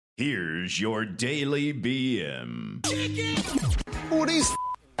Here's your daily BM. Who are these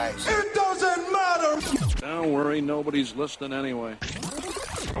guys? It doesn't matter. Don't worry, nobody's listening anyway.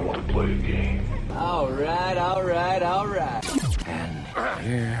 I want to play a game. All right. And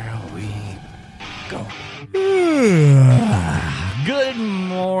here we go. Good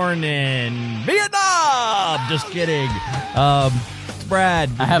morning, Vietnam! Just kidding. Brad.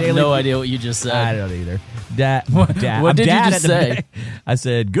 I have no idea what you just said. I don't either. What did you just say? I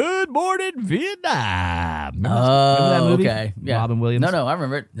said, good morning, Vietnam. Remember that movie? Okay. Yeah. Robin Williams? No, I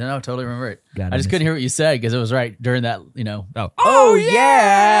remember it. No, totally remember it. God, I just couldn't hear what you said because it was right during that, Oh,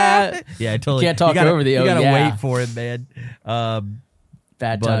 yeah. Yeah, totally. You can't talk over the You gotta yeah. wait for it, man.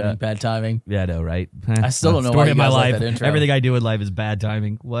 Bad timing. Yeah, I know, right? I still don't know Story why you of my guys like life. that intro. Everything I do in life is bad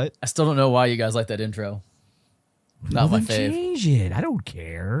timing. What? I still don't know why you guys like that intro. Not my Then fave. change it. I don't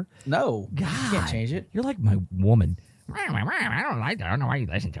care. No. God. You can't change it. You're like my woman. I don't like that. I don't know why you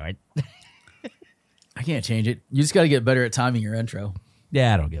listen to it. I can't change it. You just got to get better at timing your intro.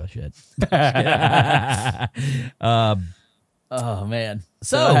 Yeah, I don't give a shit. Oh, man.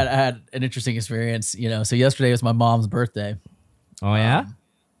 So- I had an interesting experience, So yesterday was my mom's birthday. Oh, yeah?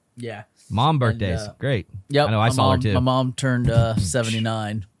 Yeah. Mom birthdays. Great. Yep. I know I saw her too. My mom turned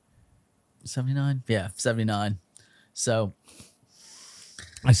 79. 79? Yeah, 79. So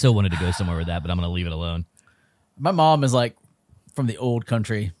I still wanted to go somewhere with that, but I'm going to leave it alone. my mom is like from the old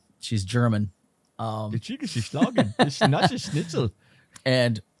country. She's German. And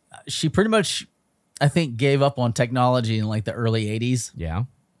she pretty much, I think, gave up on technology in like the early 80s. Yeah.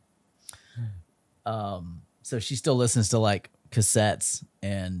 So she still listens to like cassettes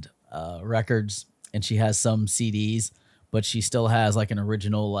and records, and she has some CDs, but she still has like an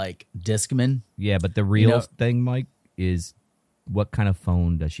original like Discman. Yeah, but the real thing, Mike, is what kind of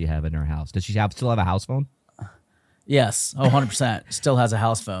phone does she have in her house? Does she still have a house phone? Yes. Oh, 100%. Still has a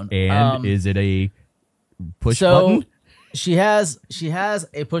house phone. And is it a push button? She has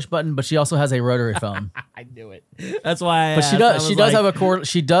a push button, but she also has a rotary phone. I knew it. That's why. But she does have a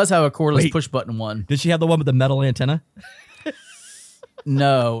cordless push button one. Does she have the one with the metal antenna?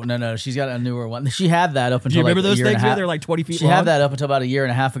 No. She's got a newer one. She had that up until. Do you remember like those a year and things? a half. Yeah, they're like 20 feet She long. had that up until about a year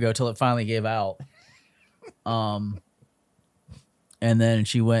and a half ago, till it finally gave out. And then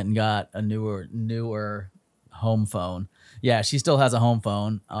she went and got a newer home phone. Yeah, she still has a home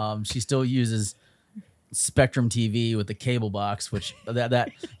phone. She still uses Spectrum TV with the cable box, which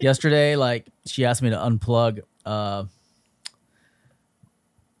that yesterday, like, she asked me to unplug a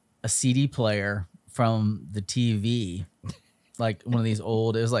CD player from the TV, like one of these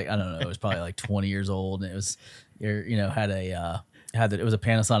old. It was like, I don't know, it was probably like 20 years old, and it was, it was a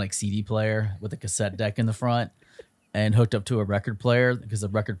Panasonic CD player with a cassette deck in the front, and hooked up to a record player because the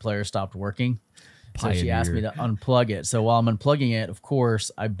record player stopped working. So she asked me to unplug it. So while I'm unplugging it, of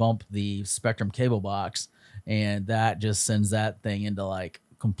course, I bump the Spectrum cable box, and that just sends that thing into like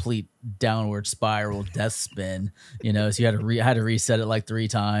complete downward spiral death spin. So you had to reset it like 3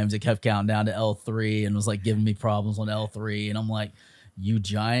 times. It kept counting down to L3 and was like giving me problems on L3. And I'm like, you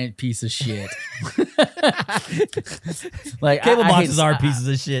giant piece of shit. Like, Cable boxes are pieces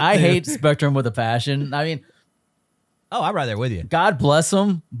of shit. I hate Spectrum with a passion. I mean, oh, I'm right there with you. God bless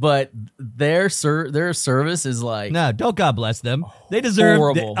them, but their service is like, No, don't God bless them. They deserve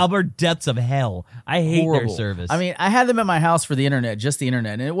horrible. the upper depths of hell. I hate horrible. their service. I mean, I had them at my house for the internet, just the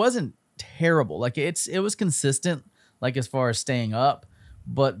internet, and it wasn't terrible. Like it was consistent, like as far as staying up,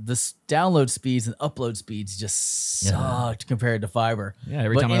 but the download speeds and upload speeds just sucked compared to fiber. yeah,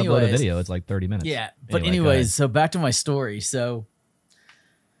 every But time I upload a video, it's like 30 minutes. Yeah, but Anyway, go ahead. so back to my story. So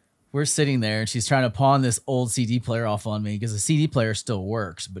we're sitting there, and she's trying to pawn this old CD player off on me because the CD player still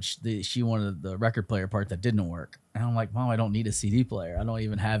works, but she wanted the record player part that didn't work. And I'm like, Mom, I don't need a CD player. I don't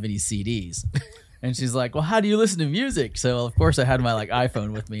even have any CDs. And she's like, well, how do you listen to music? So of course I had my like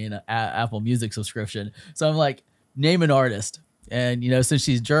iPhone with me and an Apple Music subscription. So I'm like, name an artist. And, since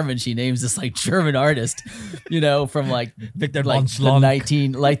she's German, she names this like German artist, from like Victor like von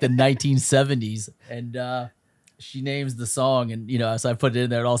Schlank. the 1970s. And, she names the song, and so I put it in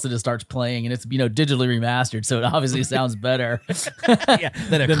there. It also just starts playing, and it's digitally remastered, so it obviously sounds better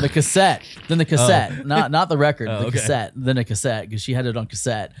than the cassette. Not the record, the okay. cassette. Then a cassette, because she had it on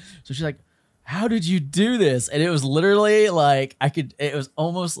cassette. So she's like, "How did you do this?" And it was literally like I had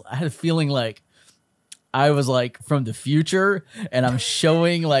a feeling like I was like from the future, and I'm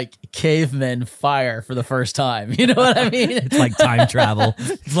showing like cavemen fire for the first time. You know what I mean? It's like time travel.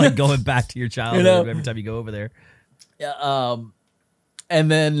 It's like going back to your childhood every time you go over there. Yeah, and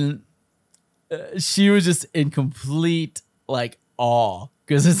then she was just in complete like awe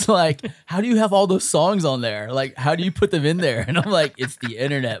because it's like, how do you have all those songs on there? Like, how do you put them in there? And I'm like, it's the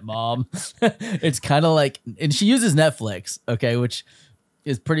internet, Mom. It's kind of like, and she uses Netflix, okay, which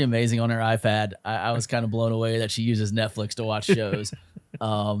is pretty amazing on her iPad. I was kind of blown away that she uses Netflix to watch shows.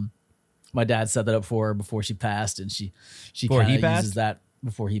 My dad set that up for her before she passed, and she kind of uses that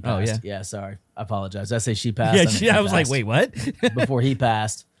before he passed. Oh, yeah, sorry. I apologize. Did I say she passed? Yeah, I was like, wait, what? Before he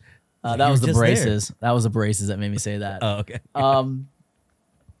passed. That was the braces. That was the braces that made me say that. Oh, okay.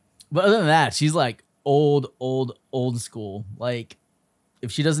 But other than that, she's like old school. Like,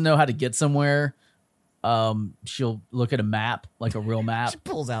 if she doesn't know how to get somewhere, she'll look at a map, like a real map. She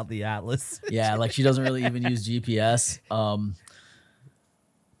pulls out the atlas. Yeah, like she doesn't really even use GPS.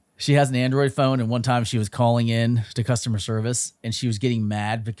 She has an Android phone, and one time she was calling in to customer service, and she was getting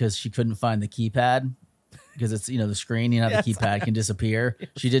mad because she couldn't find the keypad. Because it's, the screen, the keypad can disappear.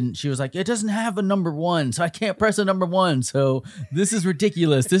 She was like, it doesn't have a number 1, so I can't press a number 1. So this is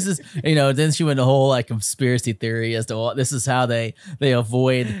ridiculous. This is, then she went a whole like conspiracy theory as to this is how they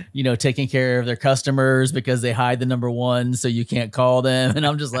avoid, taking care of their customers because they hide the number 1 so you can't call them. And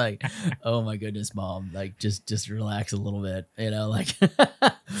I'm just like, oh my goodness, Mom, like just relax a little bit, like.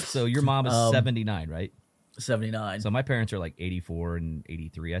 So your mom is 79, right? 79. So my parents are like 84 and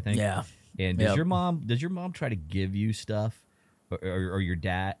 83, I think. Yeah. And does your mom try to give you stuff, or your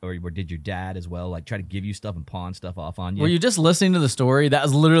dad, or did your dad as well, like try to give you stuff and pawn stuff off on you? Were you just listening to the story? That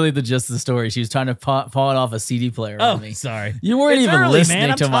was literally the gist of the story. She was trying to pawn off a CD player on me. Sorry. You weren't It's even early, listening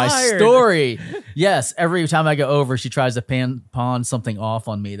man. I'm to my tired. story. Yes, every time I go over, she tries to pawn something off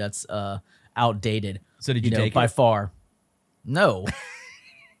on me that's outdated. So did you take by it? far? No.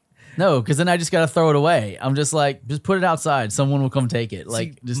 No, because then I just got to throw it away. I'm just like, just put it outside. Someone will come take it.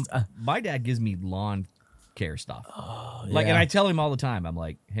 Like, my dad gives me lawn care stuff. Oh, like, yeah. and I tell him all the time, I'm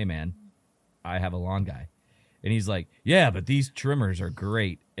like, hey man, I have a lawn guy. And he's like, yeah, but these trimmers are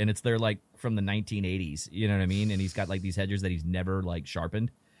great. And they're like from the 1980s, you know what I mean? And he's got like these hedgers that he's never like sharpened.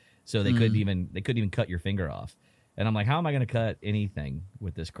 So they couldn't even cut your finger off. And I'm like, how am I going to cut anything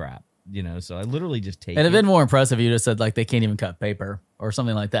with this crap? So I literally just take it. And it'd been more impressive if you just said like they can't even cut paper or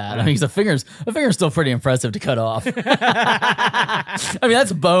something like that. I mean, a finger's still pretty impressive to cut off. I mean,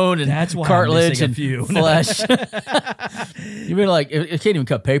 that's bone and That's why cartilage I'm and missing a few. flesh. You've been like, it can't even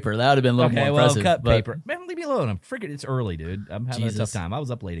cut paper. That would have been a little more impressive. Cut but- paper. Man, leave me alone. I'm freaking. It's early, dude. I'm having a tough time. I was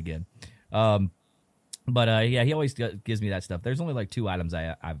up late again. But yeah, he always gives me that stuff. There's only like 2 items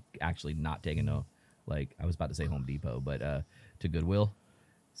I've actually not taken to, like, I was about to say Home Depot, but to Goodwill.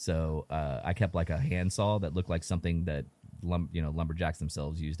 So I kept like a handsaw that looked like something that lumberjacks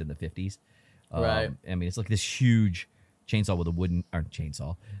themselves used in the 50s. Right. I mean, it's like this huge handsaw with a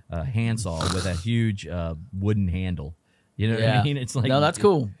huge wooden handle. You know what I mean? It's like, no, that's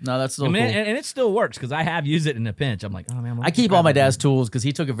cool. No, that's still cool. And it still works because I have used it in a pinch. I'm like, oh man, I keep all my dad's tools because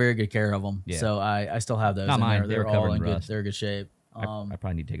he took a very good care of them. Yeah. So I still have those. Not in mine. there. They were They're covered all in in rust. they're in good shape. I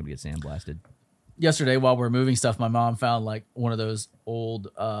probably need to take them to get sandblasted. Yesterday, while we were moving stuff, my mom found like one of those old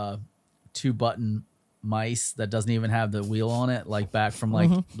 2-button mice that doesn't even have the wheel on it, like back from like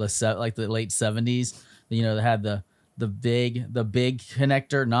the late 70s. They had the big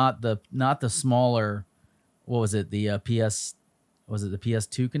connector, not the smaller. What was it? The PS. Was it the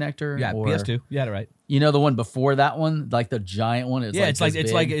PS2 connector? Yeah, or, PS2. You had it right. The one before that one, like the giant one. Yeah,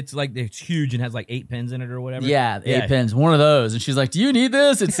 it's huge and has like 8 pins in it or whatever. Yeah, 8 pins, one of those. And she's like, do you need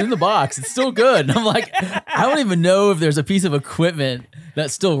this? It's in the box. It's still good. And I'm like, I don't even know if there's a piece of equipment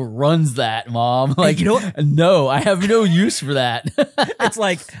that still runs that, Mom. Like, you know what? No, I have no use for that. It's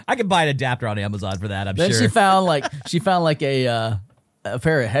like, I could buy an adapter on Amazon for that, I'm Then sure. she found like a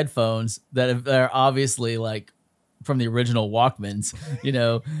pair of headphones that are obviously like from the original Walkmans,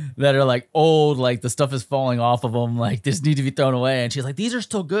 that are like old, like the stuff is falling off of them, like this need to be thrown away. And she's like, these are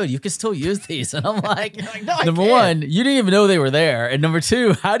still good. You can still use these. And I'm like, no, number one, you didn't even know they were there. And number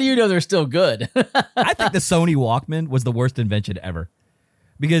 2, how do you know they're still good? I think the Sony Walkman was the worst invention ever.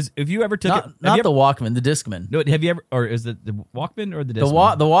 Because if you ever took not the Walkman, the Discman. No, have you ever, or is it the Walkman or the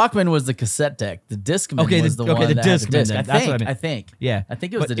Discman? The Walkman was the cassette deck. The Discman was the one the that had the Discman. disc. That's what I mean. I think. Yeah. I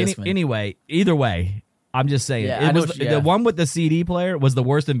think it was the Discman. Anyway, either way, I'm just saying, Yeah, I know the one with the CD player was the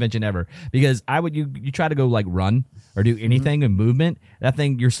worst invention ever, because you try to go like run or do anything in movement, that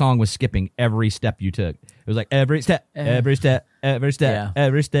thing, your song was skipping every step you took. It was like every step, every step, every step,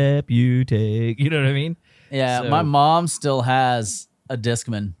 every step you take. You know what I mean? Yeah, So- my mom still has a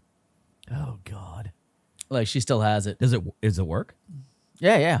Discman. Oh God, Like she still has it. does it work?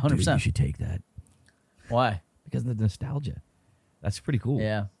 Yeah, Dude, 100%. you should take that Why? because of the nostalgia. That's pretty cool.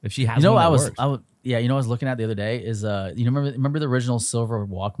 Yeah. If she has one that works. Yeah, you know what I was looking at the other day is you remember the original silver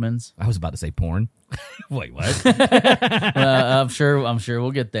Walkmans? I was about to say porn. Wait, what? I'm sure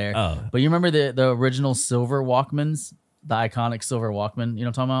we'll get there. Oh. But you remember the original silver Walkmans, the iconic silver Walkman? You know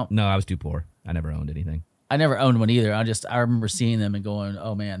what I'm talking about? No, I was too poor. I never owned anything. I never owned one either. I remember seeing them and going,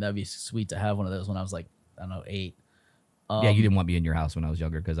 oh man, that'd be sweet to have one of those when I was like, I don't know, 8. Yeah, you didn't want me in your house when I was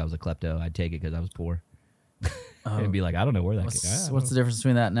younger because I was a klepto. I'd take it because I was poor. And be like, I don't know where that came. What's the difference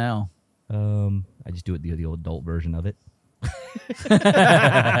between that now? I just do it the old adult version of it.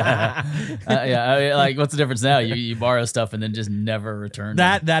 Yeah, I mean, like, what's the difference now? You borrow stuff and then just never return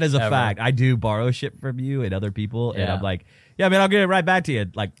That them, is a ever. fact. I do borrow shit from you and other people, and Yeah. I'm like, yeah, man, I'll get it right back to you.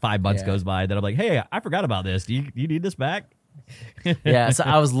 Like 5 months Yeah. goes by, then I'm like, hey, I forgot about this. Do you need this back? Yeah, so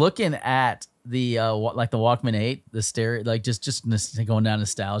I was looking at the like the Walkman 8, the stereo, like just going down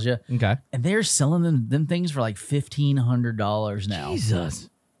nostalgia, Okay. and they're selling them things for like $1,500 now. Jesus.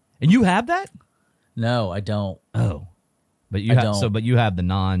 And you have that? No, I don't. Oh, but you I have don't. but you have the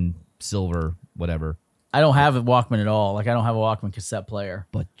non-silver whatever. I don't have a Walkman at all. Like I don't have a Walkman cassette player.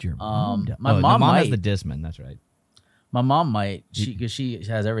 But your mom, does. my Oh, mom has might. the Discman. That's right. My mom might, because she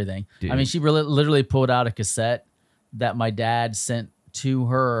has everything. Dude. I mean, she literally pulled out a cassette that my dad sent to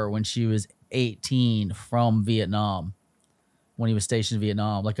her when she was 18 from Vietnam, when he was stationed in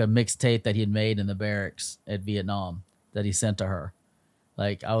Vietnam, like a mixtape that he had made in the barracks at Vietnam that he sent to her.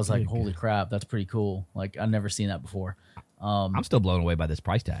 Like, I was like, holy crap, that's pretty cool. Like, I've never seen that before. I'm still blown away by this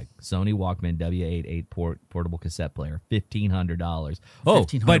price tag. Sony Walkman W88 portable cassette player, $1,500. Oh,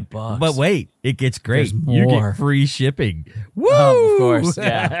 $1,500. but wait, it gets great. There's You more. get free shipping. Woo! Of course,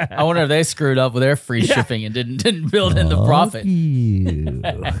 yeah. I wonder if they screwed up with their free shipping and didn't build in the profit. You.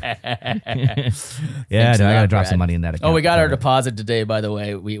 Yeah, no, I gotta drop some money in that account. Oh, we got our deposit today, by the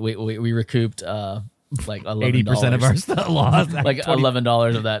way. We recouped like $11. 80% of our stuff lost. like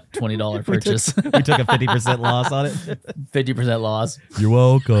 $11 of that $20 purchase. We took a 50% loss on it. 50% loss. You're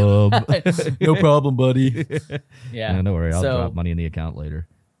welcome. No problem, buddy. Yeah. No, don't worry. I'll so, drop money in the account later.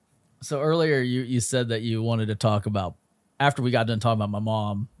 So earlier you said that you wanted to talk about, after we got done talking about my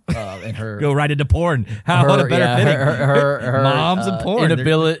mom and her Go right into porn. How what a better fitting. her Moms and porn.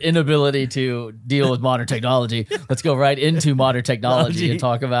 inability to deal with modern technology. Let's go right into modern technology and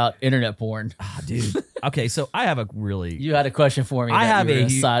talk about internet porn. Dude. Okay, so I have a really You had a question for me. I have you were a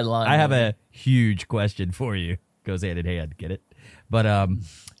gonna sideline. I have a huge question for you. Goes hand in hand, get it? But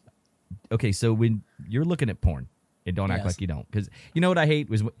okay, so when you're looking at porn, and don't act Yes. like you don't, because you know what I hate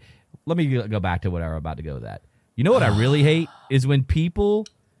was. Let me go back to what I was about to go with that. You know what I really hate is when people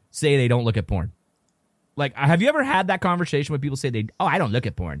say they don't look at porn. Like, have you ever had that conversation when people say I don't look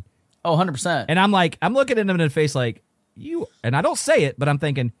at porn? Oh, 100%. And I'm like, I'm looking at them in the face like, you, and I don't say it, but I'm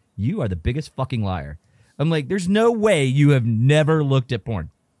thinking, you are the biggest fucking liar. I'm like, there's no way you have never looked at porn.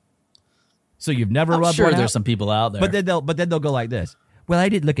 So you've never I'm rubbed sure one there's out? some people out there. But then they'll go like this. Well, I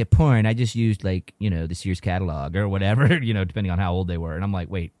didn't look at porn. I just used the Sears catalog or whatever, depending on how old they were. And I'm like,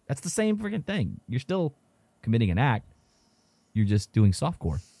 wait, that's the same freaking thing. You're still committing an act. You're just doing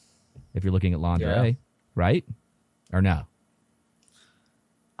softcore. If you're looking at lingerie, right? Or no?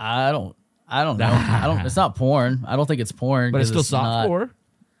 I don't know. It's not porn. I don't think it's porn. But it's 'cause still not- softcore.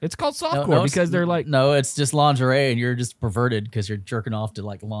 It's called softcore No, because they're like, no, it's just lingerie, and you're just perverted because you're jerking off to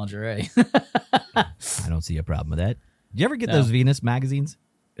like lingerie. I don't see a problem with that. Do you ever get No. those Venus magazines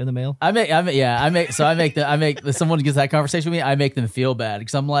in the mail? I make someone gets that conversation with me, I make them feel bad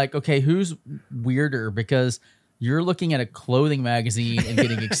because I'm like, okay, who's weirder? Because you're looking at a clothing magazine and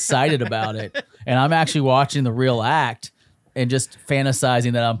getting excited about it, and I'm actually watching the real act and just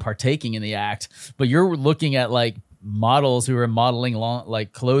fantasizing that I'm partaking in the act. But you're looking at like models who are modeling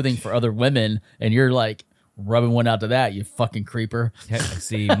like clothing for other women, and you're like rubbing one out to that, you fucking creeper.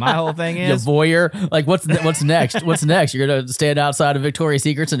 See, my whole thing You is voyeur. Like, what's next? What's next? You're gonna stand outside of Victoria's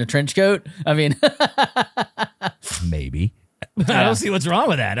Secrets in a trench coat? I mean, maybe. I don't see what's wrong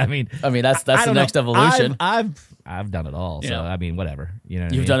with that. I mean, that's I the don't next know. evolution. I've done it all. So Yeah. I mean, whatever. You know,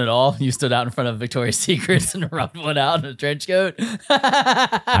 what I You've mean? done it all. You stood out in front of Victoria's Secrets and rubbed one out in a trench coat.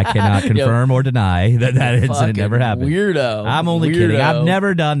 I cannot confirm or deny that incident Fucking never happened. Weirdo. I'm only kidding. I've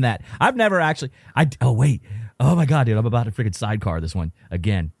never done that. I've never actually. Oh wait. Oh my god, dude! I'm about to freaking sidecar this one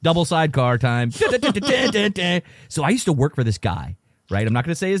again. Double sidecar time. So I used to work for this guy, right? I'm not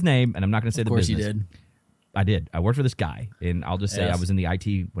going to say his name, and I'm not going to say the business. Of course you did. I did. I worked for this guy, and I'll just say Yes. I was in the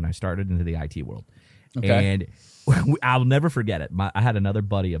IT when I started into the IT world. Okay. And I'll never forget it. I had another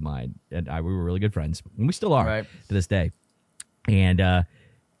buddy of mine, and we were really good friends, and we still are Right. to this day. And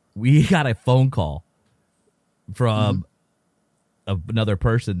we got a phone call from another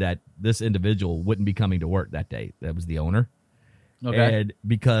person that this individual wouldn't be coming to work that day. That was the owner. Okay. And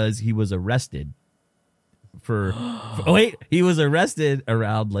because he was arrested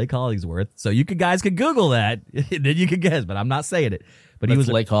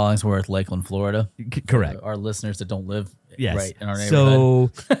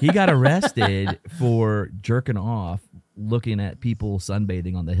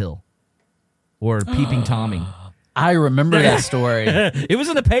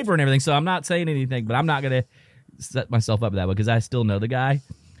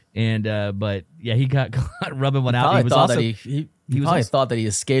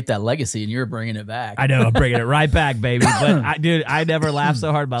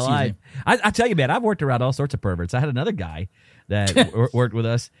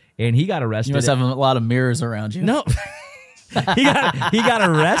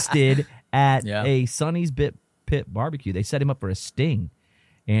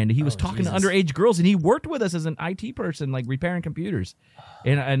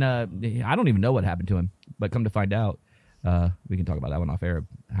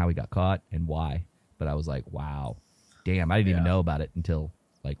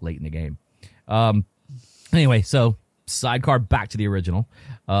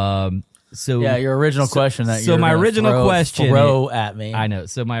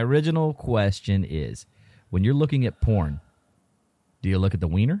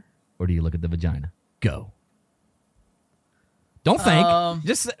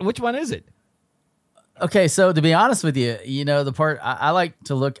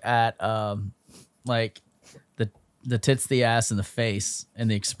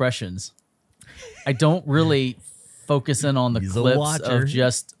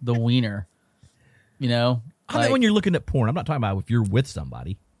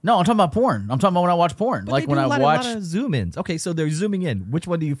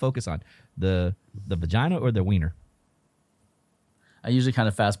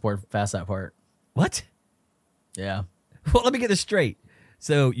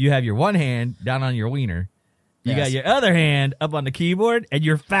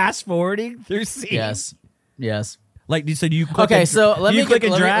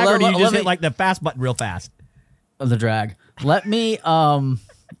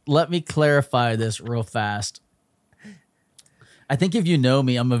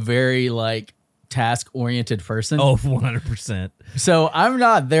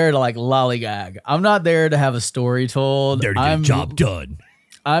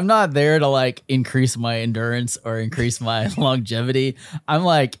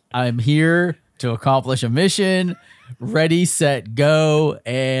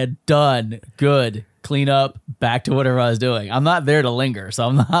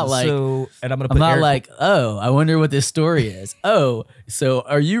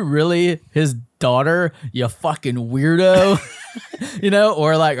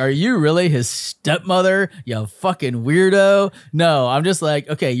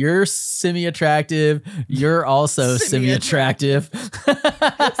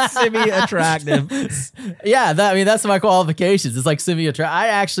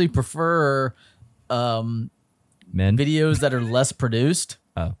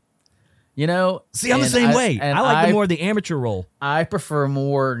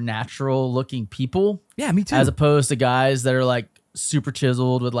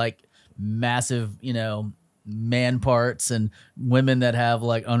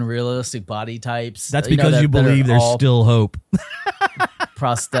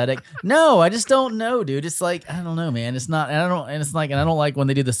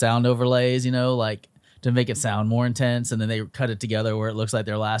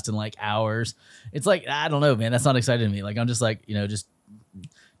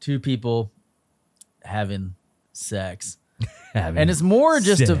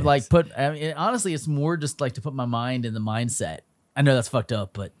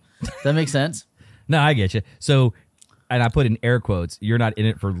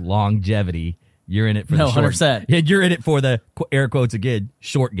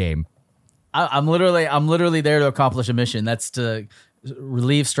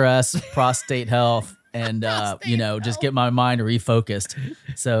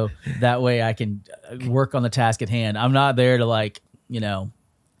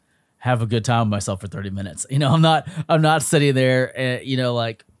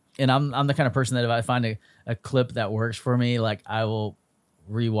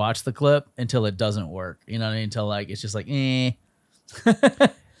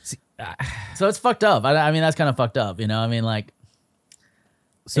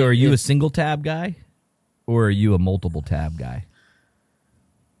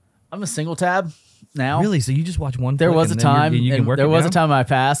now. Really? So you just watch one? There flick was a and then time. you can work there it was a down? time in my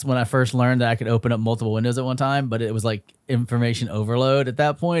past when I first learned that I could open up multiple windows at one time, but it was like information overload. At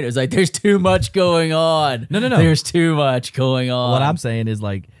that point, it was like there's too much going on. No. There's too much going on. What I'm saying is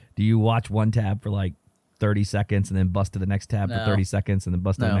like, do you watch one tab for like 30 seconds and then bust to the next tab for No. 30 seconds and then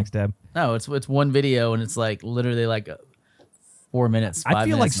bust to the next tab? No, it's one video and it's like literally like 4 minutes. 5 I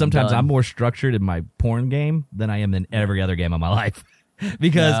feel minutes, like sometimes done. I'm more structured in my porn game than I am in every other game of my life.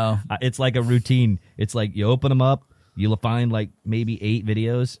 Because No. it's like a routine. It's like you open them up, you'll find like maybe 8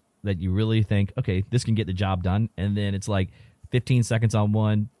 videos that you really think, okay, this can get the job done. And then it's like 15 seconds on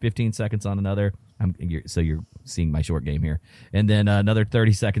one, 15 seconds on another. So you're seeing my short game here. And then another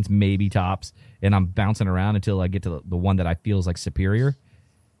 30 seconds, maybe tops. And I'm bouncing around until I get to the one that I feel is like superior.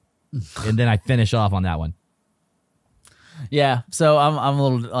 And then I finish off on that one. Yeah, so I'm a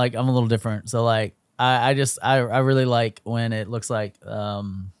little different. So like I really like when it looks like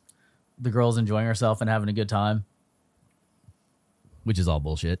the girl's enjoying herself and having a good time. Which is all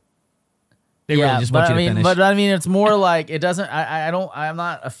bullshit. They Yeah, really just but want you I to mean, finish. but I mean, it's more like it doesn't. I'm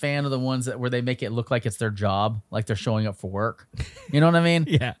not a fan of the ones where they make it look like it's their job, like they're showing up for work. You know what I mean?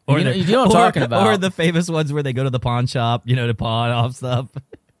 Yeah. You know what I'm talking about. Or the famous ones where they go to the pawn shop, to pawn off stuff.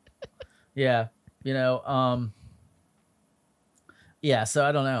 Yeah, yeah. So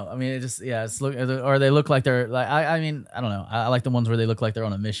I don't know. I mean, or they look like they're like. I mean, I don't know. I like the ones where they look like they're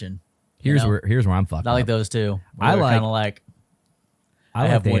on a mission. Here's where I'm fucked I like up. those too. I like- kind of like. I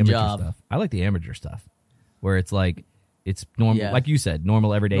have like the one amateur job. stuff. I like the amateur stuff where it's like it's normal, Yeah. like you said,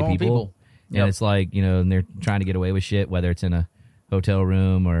 normal everyday Normal people. And Yep. it's like and they're trying to get away with shit, whether it's in a hotel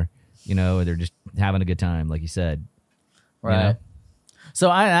room or or they're just having a good time, like you said. Right. So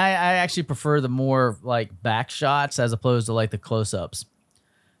I actually prefer the more like back shots as opposed to like the close ups.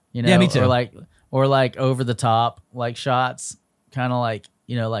 Yeah, me too. Or like over the top like shots, kind of like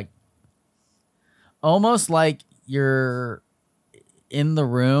like almost like you're in the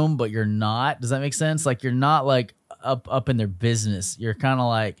room but you're not. Does that make sense? Like you're not like up in their business. You're kind of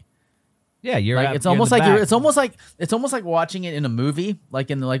like Yeah, you're like out- it's you're in almost the like back. it's almost like watching it in a movie, like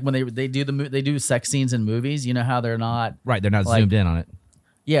when they do sex scenes in movies. You know how they're not Right, they're not like- zoomed in on it.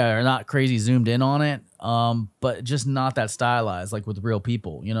 yeah, they're not crazy zoomed in on it, but just not that stylized like with real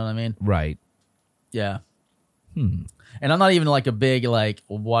people. You know what I mean? Right. Yeah. And I'm not even like a big like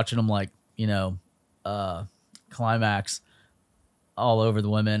watching them like climax all over the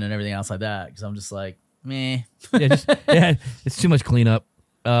women and everything else like that because I'm just like meh. Yeah, it's too much cleanup.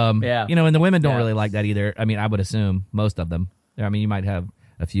 Yeah. And the women don't Yeah. really like that either. I mean, I would assume most of them. I mean, you might have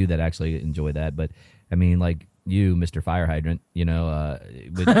a few that actually enjoy that, but I mean, like you, Mr. Fire Hydrant, it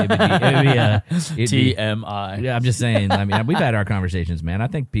would be TMI. yeah, I'm just saying. I mean, we've had our conversations, man. I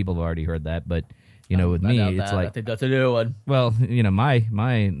think people have already heard that, but with I me, doubt it's that. I like, think that's a new one. well,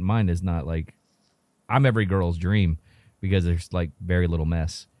 mine is not like I'm every girl's dream because there's like very little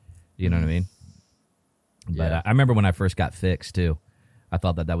mess. You know what I mean? But Yeah. I remember when I first got fixed too. I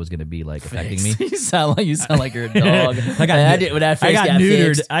thought that was going to be like affecting me. you sound like you're a dog. I got when I first got got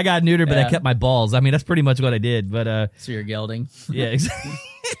neutered. fixed. I got neutered, but I Yeah. kept my balls. I mean, that's pretty much what I did. But So you're gelding. yeah,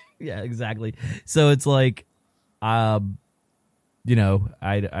 yeah, exactly. So it's like, I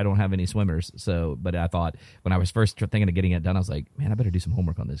don't have any swimmers. So, but I thought when I was first thinking of getting it done, I was like, man, I better do some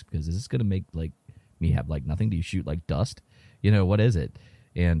homework on this because is this going to make like me have like nothing? Do you shoot like dust? What is it?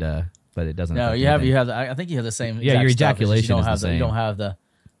 And but it doesn't. No, affect you have anything. I think you have the same. Yeah, exact your stuff, it's just ejaculation you don't is the have same. You don't have the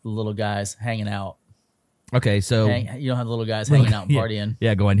little guys hanging out. Okay, so You don't have the little guys hanging out and partying.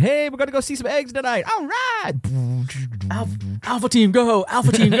 Yeah, going, hey, we're gonna go see some eggs tonight. All right. Alpha team go!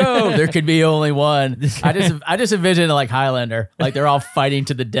 Alpha team go! There could be only one. I just envision like Highlander, like they're all fighting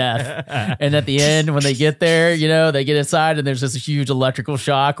to the death, and at the end when they get there, they get inside and there's this huge electrical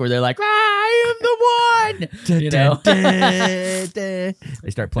shock where they're like, I am the one. They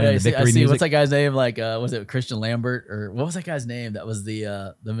start playing the I victory see. music. What's that guy's name? Like, was it Christian Lambert or what was that guy's name? That was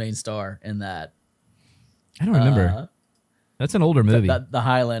the main star in that. I don't remember. That's an older movie. The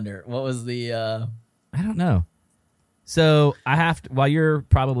Highlander. What was the? I don't know. So I have to, while you're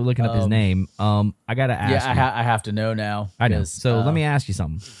probably looking up his name, I gotta ask. Yeah, you. I have to know now. I know. 'cause, So let me ask you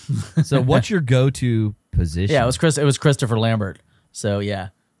something. So what's your go-to position? Yeah, it was Christopher Lambert. So yeah.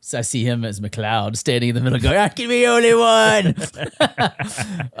 So I see him as McLeod standing in the middle going, I can be the only one.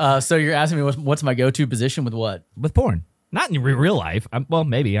 So you're asking me what's my go-to position with what? with porn, not in real life. Well,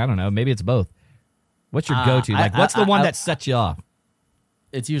 maybe I don't know. Maybe it's both. What's your go-to? Like, what's the one that sets you off?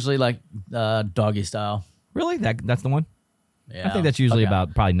 It's usually like doggy style. Really? That's the one? Yeah, I think that's usually Okay.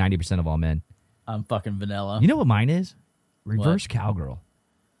 about probably 90% of all men. I'm fucking vanilla. You know what mine is? Reverse cowgirl.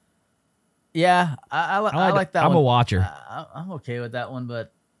 Yeah, I like that I'm one. a watcher. I'm okay with that one,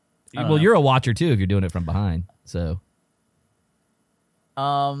 but Well, you're a watcher too if you're doing it from behind. So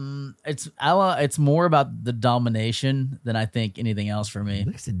it's more about the domination than I think anything else for me.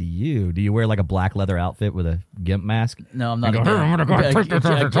 listen to you. Do you wear like a black leather outfit with a gimp mask? No, I'm not.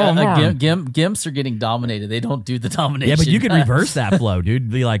 Gimps are getting dominated. They don't do the domination. Yeah, but you can reverse that flow,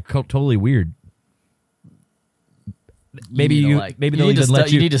 dude. Be like totally weird. Maybe you they'll even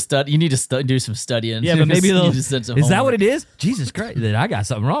let you. You need to do some studying. Yeah, but maybe they'll. Is that homework. what it is? Jesus Christ! Then I got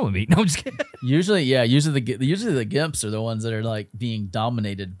something wrong with me. No, I'm just kidding. Usually the gimps are the ones that are like being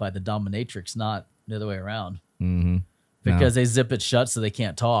dominated by the dominatrix, not the other way around. Mm-hmm. Because they zip it shut so they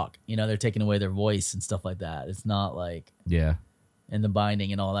can't talk. They're taking away their voice and stuff like that. It's not like and the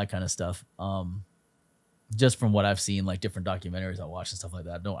binding and all that kind of stuff. Just from what I've seen, like different documentaries I watch and stuff like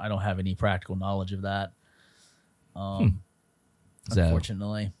that. I don't have any practical knowledge of that.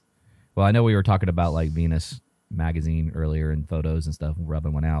 Unfortunately. Well, I know we were talking about like Venus magazine earlier and photos and stuff,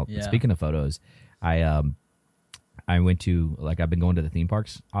 rubbing one out. Yeah. Speaking of photos, I went to I've been going to the theme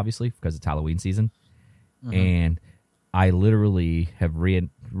parks obviously because it's Halloween season, and I literally have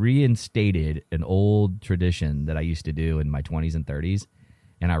reinstated an old tradition that I used to do in my 20s and 30s,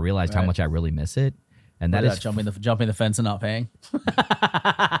 and I realized how much I really miss it. And that is jumping the fence and not paying.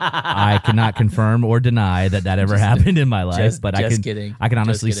 I cannot confirm or deny that ever happened in my life, but I can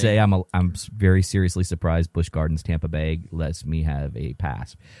honestly say I'm very seriously surprised Busch Gardens Tampa Bay lets me have a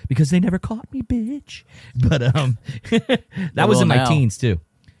pass because they never caught me, bitch. But that was in my teens too.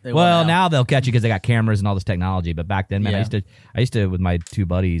 Well, now they'll catch you because they got cameras and all this technology. But back then, man, I used to with my two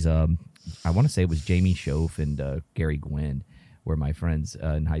buddies. I want to say it was Jamie Schoaf and Gary Gwynn were my friends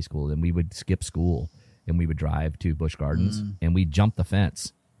in high school, and we would skip school. And we would drive to Busch Gardens, and we'd jump the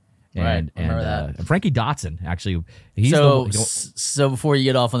fence. And Frankie Dotson, actually, so before you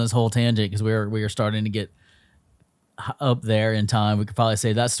get off on this whole tangent, because we are starting to get up there in time, we could probably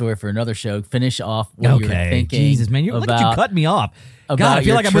save that story for another show. Finish off what you were thinking. Jesus, man, look at you cut me off. God, I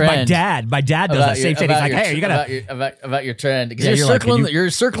feel like I'm with my dad. My dad does that same thing. He's like, "Hey, you gotta about your trend because you're circling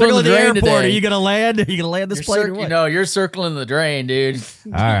the drain airport. today. Are you gonna land? Are you gonna land this plane? You're circling the drain, dude.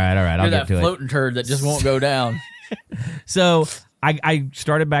 All right. I'll get to it. That floating turd that just won't go down. So I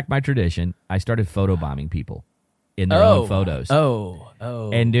started back my tradition. I started photobombing people in their own photos. Oh.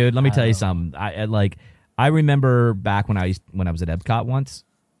 And dude, let me tell you something. I remember back when I was at Epcot once.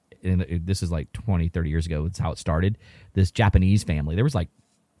 And this is like 20, 30 years ago. It's how it started. This Japanese family, there was like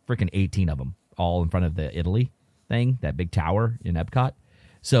freaking 18 of them all in front of the Italy thing, that big tower in Epcot.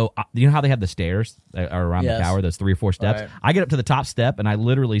 So you know how they have the stairs around the tower, those 3 or 4 steps? Right. I get up to the top step and I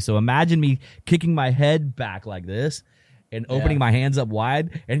literally, so imagine me kicking my head back like this and opening my hands up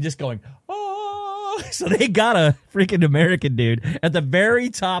wide and just going, oh. So they got a freaking American dude at the very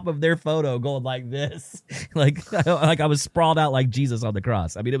top of their photo going like this. Like I was sprawled out like Jesus on the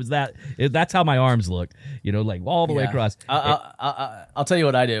cross. I mean, that's how my arms looked, like all the way across. I'll tell you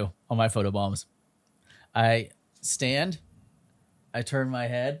what I do on my photobombs. I stand, I turn my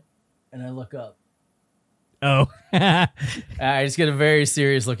head, and I look up. Oh. I just get a very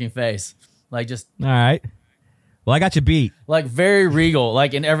serious looking face. Like just all right. Well, I got you beat. Like very regal,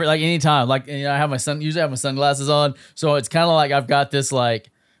 like in any time. Like I have usually have my sunglasses on, so it's kind of like I've got this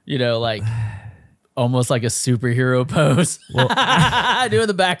like almost like a superhero pose. Well, I do in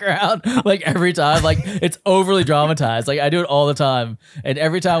the background like every time. Like it's overly dramatized. Like I do it all the time, and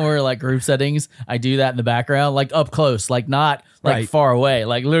every time we're like group settings, I do that in the background, like up close, like not like far away,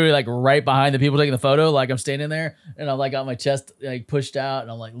 like literally like right behind the people taking the photo. Like I'm standing there and I'm like got my chest like pushed out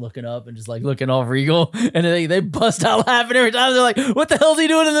and I'm like looking up and just like looking all regal, and they bust out laughing every time. They're like, "What the hell's he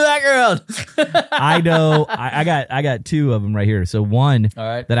doing in the background?" I know. I got 2 of them right here. So one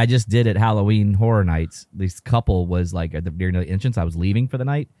that I just did at Halloween Horror Nights. This couple was like during the entrance. I was leaving for the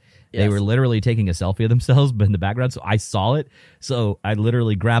night. Yes. They were literally taking a selfie of themselves, but in the background, so I saw it. So I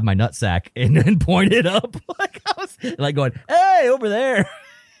literally grabbed my nutsack and then pointed up, like I was like going, "Hey, over there!"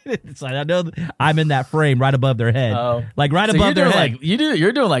 It's like I know I'm in that frame right above their head, like right above their head.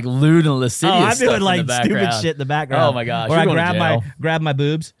 You're doing like lewd and lascivious. I'm stuff doing like in the stupid shit in the background. Oh my gosh! Or I grab my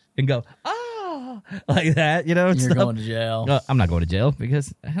boobs and go, like that, You're going to jail. No, I'm not going to jail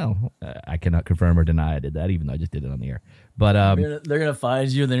because hell, I cannot confirm or deny I did that, even though I just did it on the air. But they're gonna find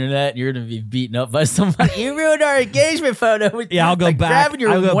you on the internet. And you're gonna be beaten up by somebody. You ruined our engagement photo. I'll go back.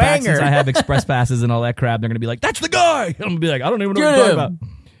 I'll go back since I have express passes and all that crap. They're gonna be like, "That's the guy." I'm gonna be like, "I don't even know what you're talking about."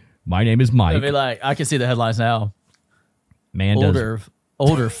 My name is Mike. I'll be like, I can see the headlines now.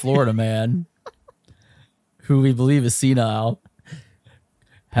 Older Florida man who we believe is senile.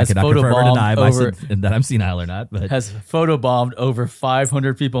 I cannot confirm or deny that I'm senile or not, but has photobombed over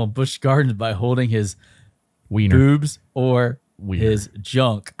 500 people in Busch Gardens by holding his wiener. boobs or weird. His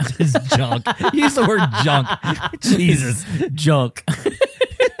junk. His junk. Use the word junk. Jesus. Junk.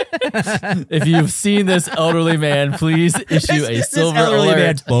 If you've seen this elderly man, please issue a silver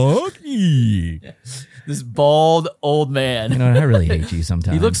alert. Fuck you. This bald old man. You know, I really hate you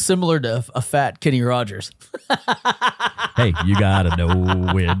sometimes. He looks similar to a fat Kenny Rogers. Hey, you gotta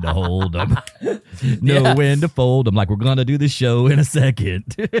know when to hold them. Know when to fold them. Like we're gonna do the show in a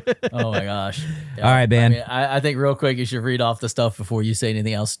second. Oh my gosh. Yeah, all right, man. I think real quick you should read off the stuff before you say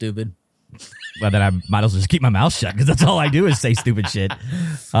anything else stupid. Well, then I might as well just keep my mouth shut because that's all I do is say stupid shit.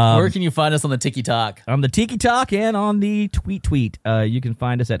 Where can you find us on the Tiki Talk? On the Tiki Talk and on the tweet. You can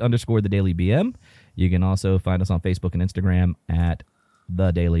find us at _the Daily BM. You can also find us on Facebook and Instagram at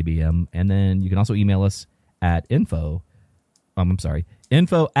the Daily BM. And then you can also email us at info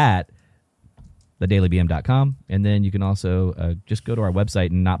at thedailybm.com. And then you can also just go to our website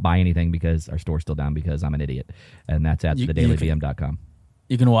and not buy anything because our store's still down because I'm an idiot. And that's at thedailybm.com.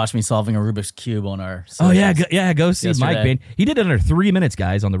 You can watch me solving a Rubik's Cube on our socials. Oh, yeah. Go see yesterday. Mike, man. He did it under 3 minutes,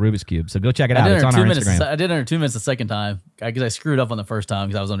 guys, on the Rubik's Cube. So go check it out. It's on our Instagram. I did it under 2 minutes the second time because I screwed up on the first time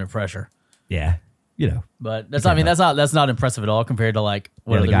because I was under pressure. Yeah. You know. But that's not impressive at all compared to like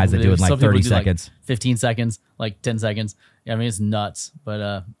what the guys that do it in like 30 seconds. Like 15 seconds, like 10 seconds. Yeah, I mean, it's nuts.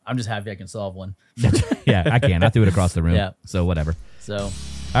 But I'm just happy I can solve one. Yeah, I can. I threw it across the room. Yeah. So whatever. So. All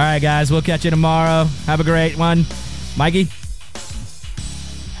right, guys. We'll catch you tomorrow. Have a great one. Mikey.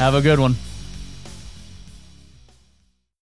 Have a good one.